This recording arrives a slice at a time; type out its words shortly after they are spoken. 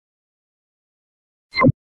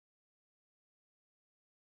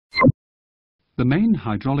The main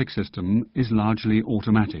hydraulic system is largely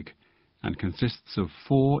automatic and consists of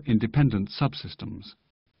 4 independent subsystems.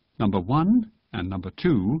 Number 1 and number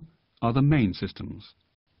 2 are the main systems.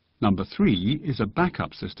 Number 3 is a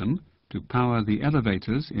backup system to power the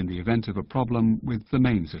elevators in the event of a problem with the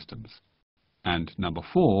main systems. And number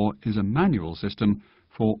 4 is a manual system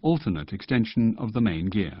for alternate extension of the main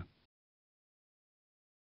gear.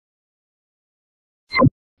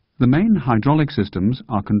 The main hydraulic systems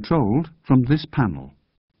are controlled from this panel,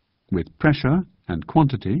 with pressure and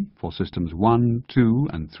quantity for systems 1, 2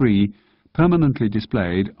 and 3 permanently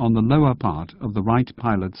displayed on the lower part of the right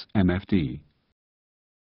pilot's MFD.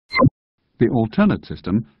 The alternate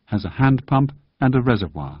system has a hand pump and a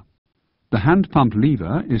reservoir. The hand pump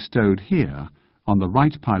lever is stowed here on the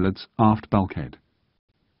right pilot's aft bulkhead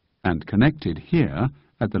and connected here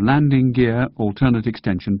at the landing gear alternate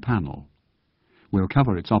extension panel. We'll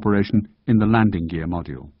cover its operation in the landing gear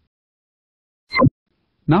module.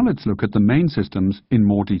 Now let's look at the main systems in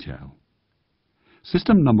more detail.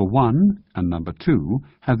 System number 1 and number 2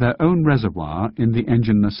 have their own reservoir in the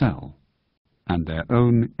engine nacelle and their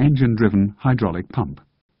own engine-driven hydraulic pump.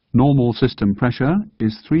 Normal system pressure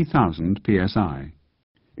is 3000 psi.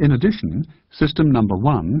 In addition, system number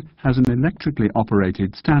 1 has an electrically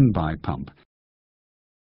operated standby pump.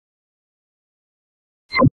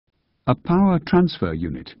 A power transfer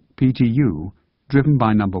unit, PTU, driven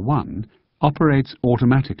by number 1, operates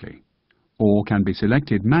automatically or can be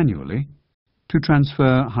selected manually to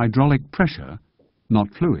transfer hydraulic pressure,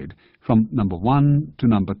 not fluid, from number 1 to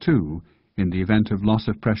number 2 in the event of loss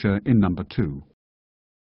of pressure in number 2.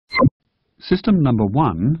 System number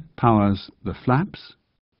 1 powers the flaps,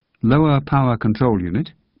 lower power control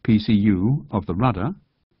unit, PCU, of the rudder,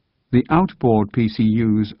 the outboard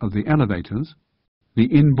PCUs of the elevators, the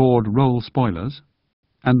inboard roll spoilers,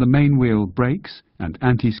 and the main wheel brakes and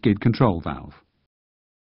anti-skid control valve.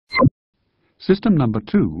 System number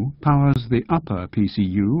 2 powers the upper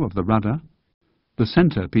PCU of the rudder, the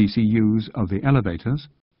center PCUs of the elevators,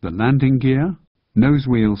 the landing gear, nose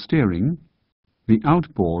wheel steering, the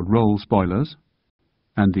outboard roll spoilers,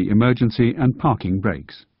 and the emergency and parking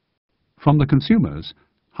brakes. From the consumers,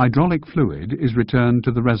 hydraulic fluid is returned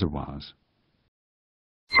to the reservoirs.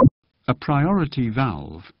 A priority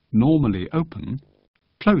valve, normally open,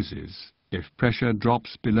 closes if pressure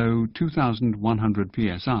drops below 2100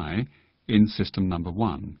 psi in system number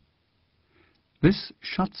 1. This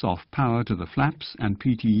shuts off power to the flaps and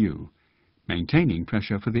PTU, maintaining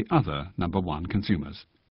pressure for the other number 1 consumers.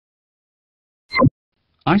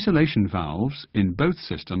 Isolation valves in both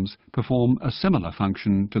systems perform a similar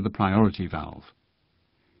function to the priority valve.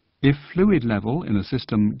 If fluid level in a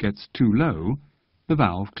system gets too low, the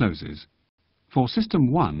valve closes. For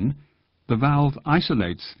system 1, the valve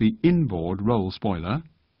isolates the inboard roll spoiler,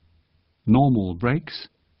 normal brakes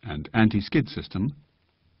and anti-skid system,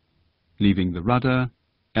 leaving the rudder,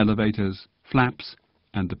 elevators, flaps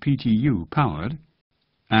and the PTU powered,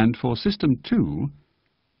 and for system 2,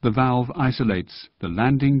 the valve isolates the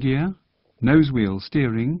landing gear, nose wheel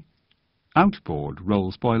steering, outboard roll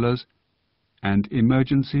spoilers and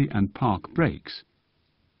emergency and park brakes,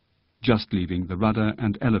 just leaving the rudder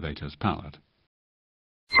and elevators powered.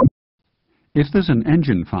 If there's an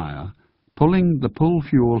engine fire, pulling the pull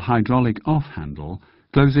fuel hydraulic off handle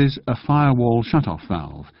closes a firewall shutoff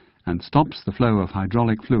valve and stops the flow of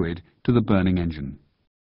hydraulic fluid to the burning engine.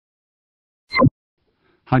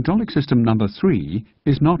 Hydraulic system number 3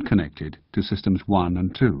 is not connected to systems 1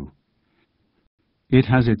 and 2. It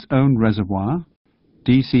has its own reservoir,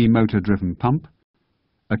 DC motor-driven pump,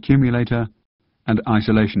 accumulator and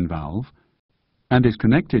isolation valve, and is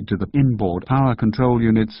connected to the inboard power control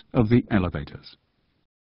units of the elevators.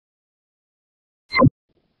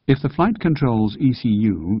 If the flight controls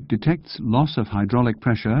ECU detects loss of hydraulic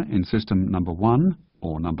pressure in system number 1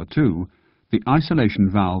 or number 2, the isolation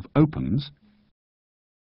valve opens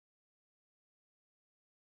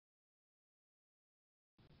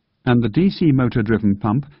and the DC motor-driven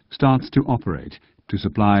pump starts to operate to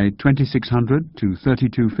supply 2600 to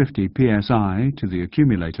 3250 psi to the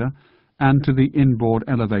accumulator and to the inboard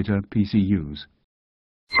elevator PCUs.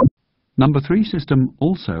 Number 3 system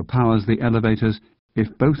also powers the elevators if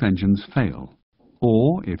both engines fail,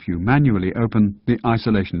 or if you manually open the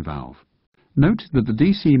isolation valve. Note that the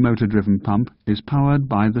DC motor-driven pump is powered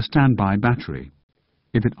by the standby battery.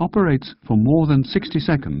 If it operates for more than 60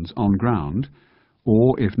 seconds on ground,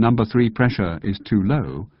 or if number 3 pressure is too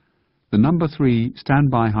low, the number 3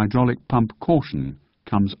 standby hydraulic pump caution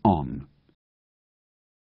comes on.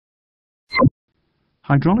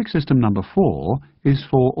 Hydraulic system number 4 is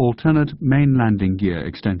for alternate main landing gear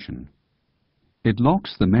extension. It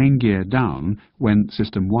locks the main gear down when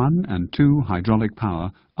System 1 and 2 hydraulic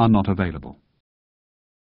power are not available.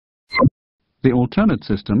 The alternate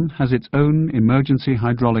system has its own emergency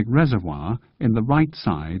hydraulic reservoir in the right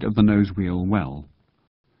side of the nose wheel well.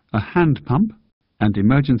 A hand pump and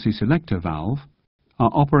emergency selector valve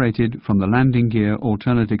are operated from the landing gear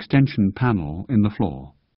alternate extension panel in the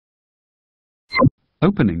floor.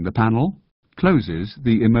 Opening the panel closes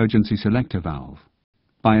the emergency selector valve.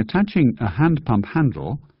 By attaching a hand pump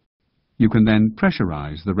handle, you can then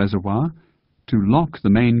pressurize the reservoir to lock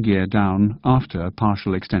the main gear down after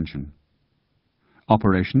partial extension.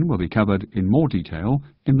 Operation will be covered in more detail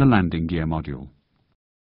in the landing gear module.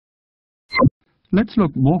 Let's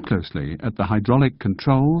look more closely at the hydraulic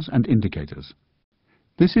controls and indicators.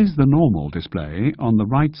 This is the normal display on the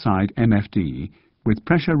right side MFD with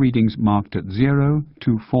pressure readings marked at 0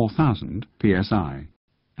 to 4000 psi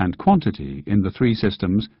and quantity in the three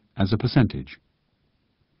systems as a percentage.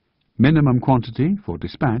 Minimum quantity for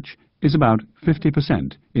dispatch is about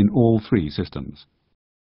 50% in all three systems.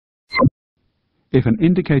 If an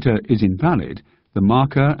indicator is invalid, the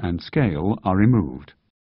marker and scale are removed.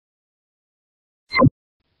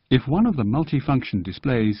 If one of the multifunction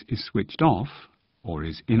displays is switched off or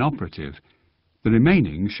is inoperative, the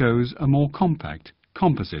remaining shows a more compact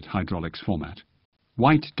composite hydraulics format.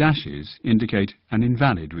 White dashes indicate an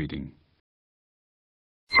invalid reading.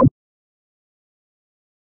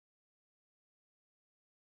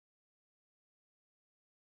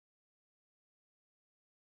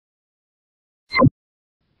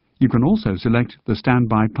 You can also select the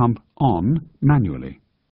standby pump on manually.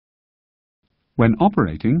 When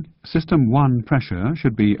operating, System 1 pressure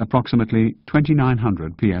should be approximately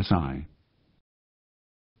 2900 psi.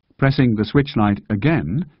 Pressing the switch light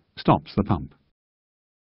again stops the pump.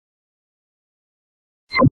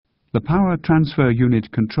 The power transfer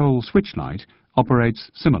unit control switch light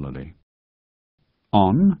operates similarly.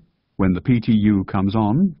 On, when the PTU comes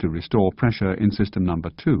on to restore pressure in system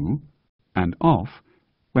number 2, and off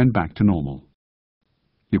when back to normal.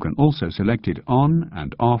 You can also select it on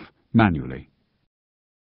and off manually.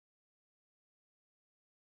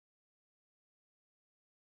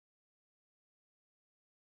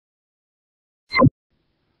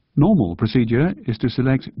 Normal procedure is to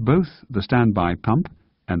select both the standby pump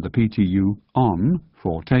and the PTU on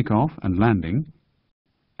for takeoff and landing,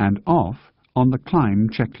 and off on the climb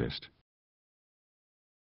checklist.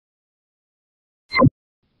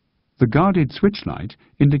 The guarded switch light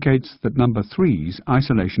indicates that number 3's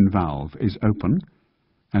isolation valve is open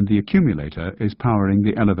and the accumulator is powering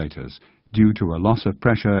the elevators due to a loss of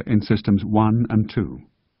pressure in systems 1 and 2.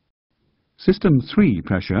 System 3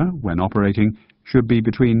 pressure, when operating, should be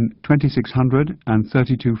between 2600 and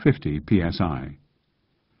 3250 psi.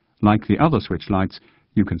 Like the other switch lights,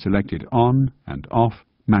 you can select it on and off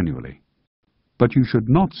manually. But you should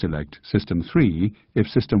not select System 3 if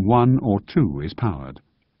System 1 or 2 is powered.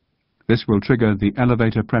 This will trigger the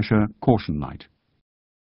elevator pressure caution light.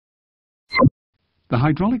 The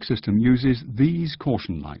hydraulic system uses these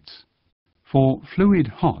caution lights. For fluid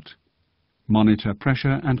hot, monitor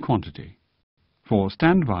pressure and quantity. For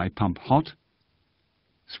standby pump hot,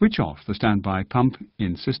 switch off the standby pump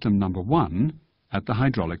in system number 1 at the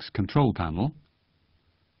hydraulics control panel,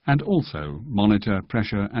 and also monitor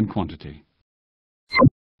pressure and quantity.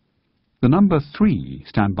 The number 3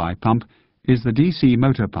 standby pump is the DC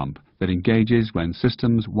motor pump that engages when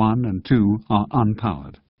systems 1 and 2 are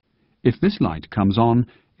unpowered. If this light comes on,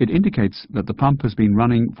 it indicates that the pump has been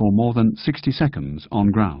running for more than 60 seconds on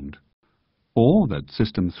ground, or that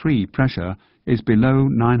System 3 pressure is below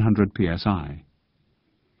 900 psi.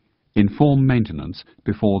 Inform maintenance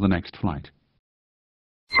before the next flight.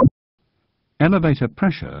 Elevator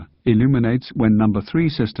pressure illuminates when number 3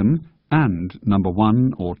 system and number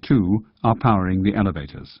 1 or 2 are powering the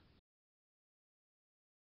elevators.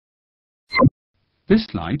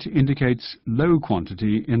 This light indicates low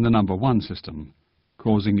quantity in the number 1 system,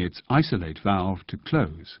 causing its isolate valve to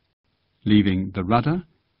close, leaving the rudder,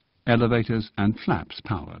 elevators and flaps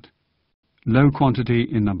powered. Low quantity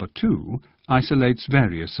in number 2 isolates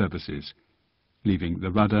various surfaces, leaving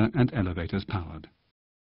the rudder and elevators powered.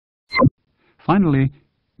 Finally,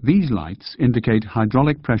 these lights indicate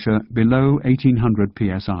hydraulic pressure below 1800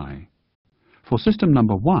 psi. For system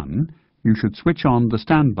number 1, you should switch on the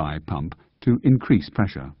standby pump to increase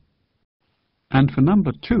pressure. And for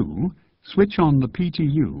number 2, switch on the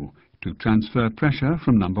PTU to transfer pressure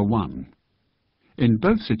from number 1. In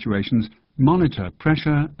both situations, monitor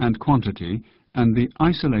pressure and quantity and the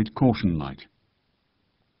isolate caution light.